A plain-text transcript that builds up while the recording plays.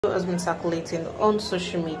Has been circulating on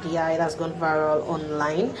social media. It has gone viral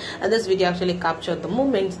online, and this video actually captured the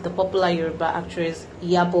moment the popular Yoruba actress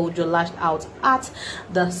Iyabo lashed out at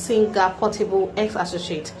the singer Portable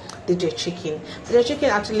ex-associate DJ Chicken. DJ Chicken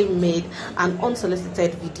actually made an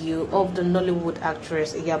unsolicited video of the Nollywood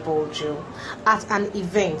actress Iyabo at an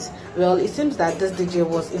event. Well, it seems that this DJ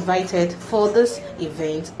was invited for this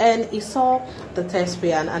event, and he saw the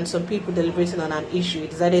thespian and some people deliberating on an issue. He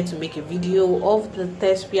decided to make a video of the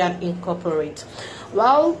thespian incorporate.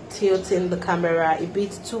 While tilting the camera a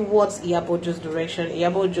bit towards Iyabo's direction,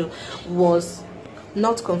 Iyabo was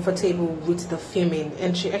not comfortable with the filming,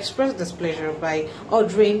 and she expressed displeasure by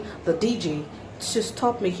ordering the DJ to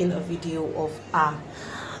stop making a video of her.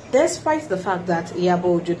 Despite the fact that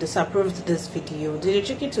Iyabo disapproved this video, DJ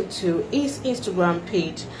Chicken took to his Instagram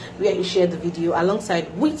page where he shared the video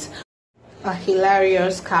alongside with a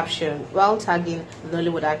hilarious caption while tagging the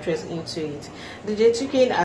Nollywood actress into it. DJ Chicken